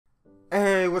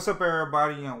Hey, what's up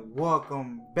everybody and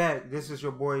welcome back. This is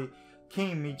your boy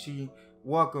King Meechi.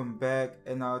 Welcome back.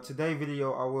 And today's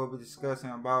video I will be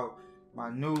discussing about my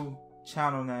new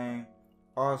channel name.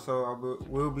 Also I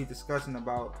will be discussing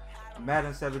about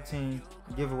Madden 17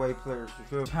 giveaway players. You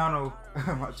feel channel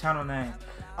my channel name.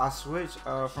 I switched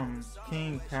from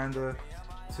King Panda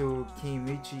to King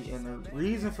Meechi, and the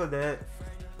reason for that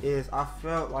is I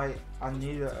felt like I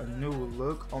needed a new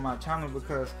look on my channel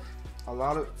because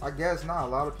I guess not a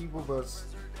lot of people, but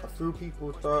a few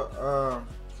people thought,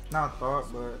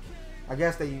 but I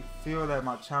guess they feel that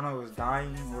my channel is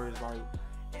dying, or it's like,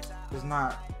 it's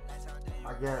not,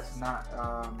 I guess, not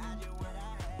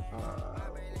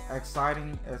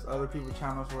exciting as other people's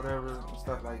channels, whatever, and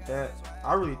stuff like that.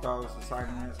 I really thought it was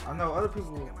exciting. I know other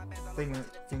people think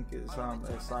it's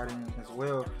exciting as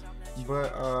well,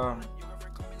 but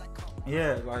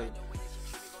yeah, like,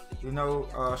 you know,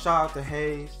 shout out to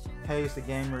Hayes the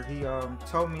gamer. He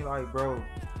told me, like, bro,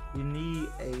 you need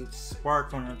a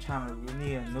spark on your channel, you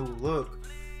need a new look.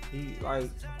 He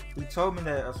told me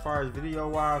that as far as video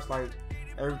wise, like,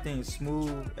 everything is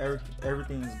smooth,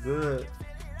 everything is good.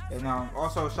 And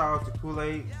also shout out to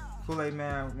Kool-Aid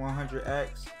Man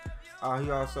 100X.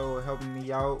 He also helping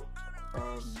me out,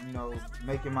 you know,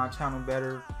 making my channel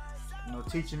better, you know,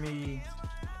 teaching me,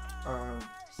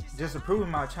 just improving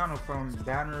my channel from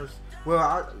banners.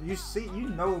 Well, you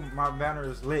know my banner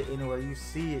is lit anyway. You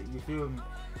see it, you feel me?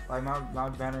 Like my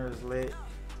banner is lit.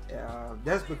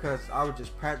 That's because I was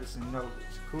just practicing. You know,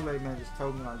 Kool-Aid Man just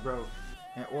told me, like, bro,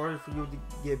 in order for you to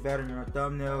get better in your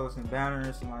thumbnails and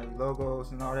banners and like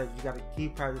logos and all that, you gotta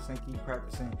keep practicing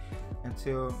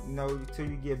until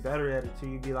you get better at it, till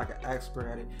you be like an expert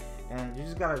at it. And you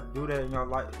just gotta do that in your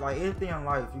life, like anything in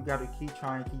life. You gotta keep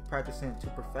trying, keep practicing to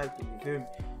perfect it. You feel me?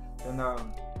 And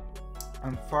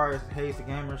as far as Hayes the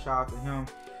gamer, shout out to him.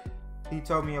 He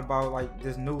told me about like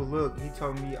this new look. He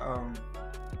told me,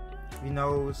 you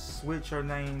know, switch your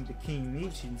name to King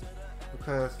Meechi,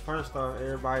 because first off,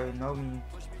 everybody know me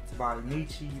by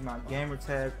Meechi. My gamer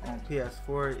tag on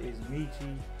PS4 is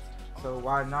Meechi, so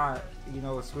why not, you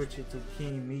know, switch it to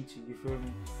King Meechi? You feel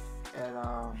me? And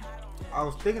I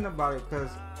was thinking about it because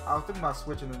I was thinking about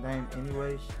switching the name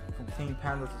anyway from King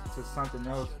Panda to something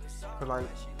else. Cause like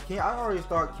I always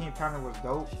thought King Panda was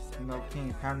dope. You know,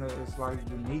 King Panda is like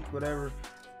unique, whatever.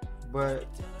 But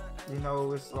you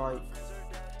know, it's like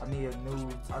I need a new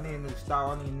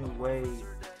style. I need a new wave.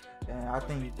 And I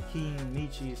think King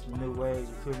Meechi is the new way.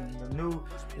 You feel me?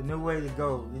 The new way to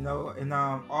go. You know. And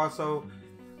also,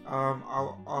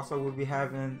 I also will be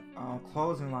having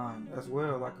clothing line as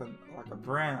well, like a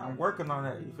brand. I'm working on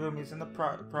that. You feel me? It's in the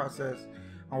process.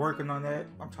 I'm working on that.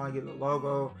 I'm trying to get the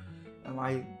logo and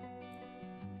like,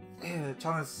 yeah,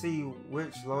 trying to see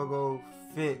which logo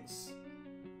fits,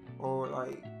 or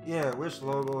like, yeah, which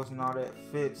logos and all that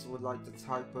fits with like the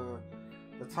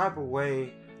type of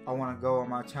way I want to go on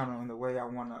my channel, and the way I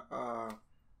want to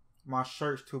my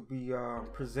shirts to be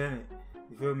presented.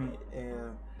 You feel me?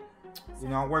 And you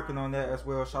know, I'm working on that as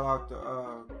well. Shout out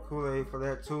to Kool-Aid for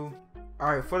that too.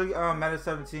 All right, for the Madden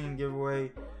 17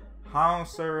 giveaway, Hound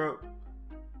Syrup.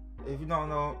 If you don't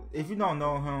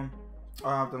know him,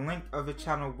 the link of his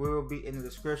channel will be in the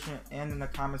description and in the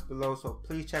comments below. So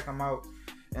please check him out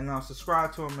and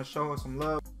subscribe to him and show him some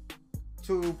love.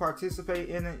 To participate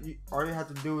in it, all you have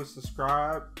to do is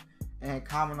subscribe and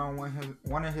comment on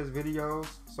one of his videos.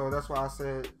 So that's why I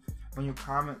said, when you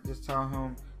comment, just tell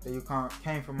him that you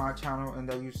came from my channel and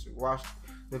that you watched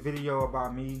the video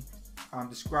about me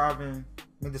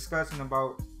discussing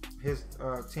about his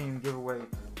team giveaway.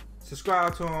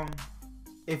 Subscribe to him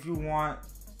if you want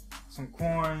some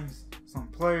coins, some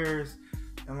players,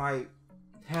 and like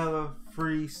hella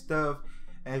free stuff.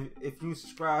 And if you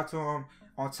subscribe to him,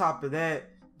 on top of that,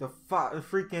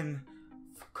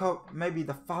 maybe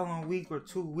the following week or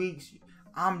 2 weeks,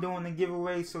 I'm doing the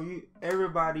giveaway, so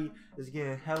everybody is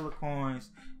getting hella coins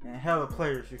and hella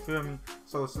players. You feel me?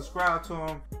 So subscribe to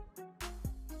him.